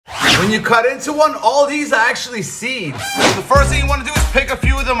When you cut into one, all these are actually seeds. The first thing you want to do is pick a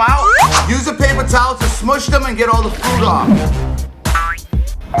few of them out. Use a paper towel to smush them and get all the fruit off.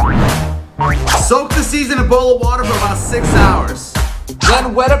 Soak the seeds in a bowl of water for about 6 hours.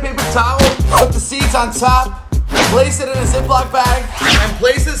 Then wet a paper towel, put the seeds on top, place it in a Ziploc bag, and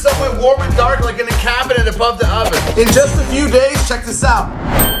place it somewhere warm and dark like in a cabinet above the oven. In just a few days, check this out.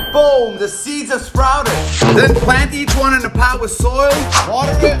 Boom, the seeds have sprouted. Then plant each one in a pot with soil,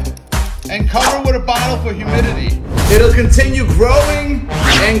 water it, and cover it with a bottle for humidity. It'll continue growing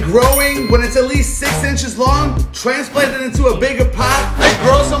and growing. When it's at least 6 inches long, transplant it into a bigger pot and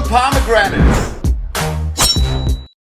grow some pomegranates.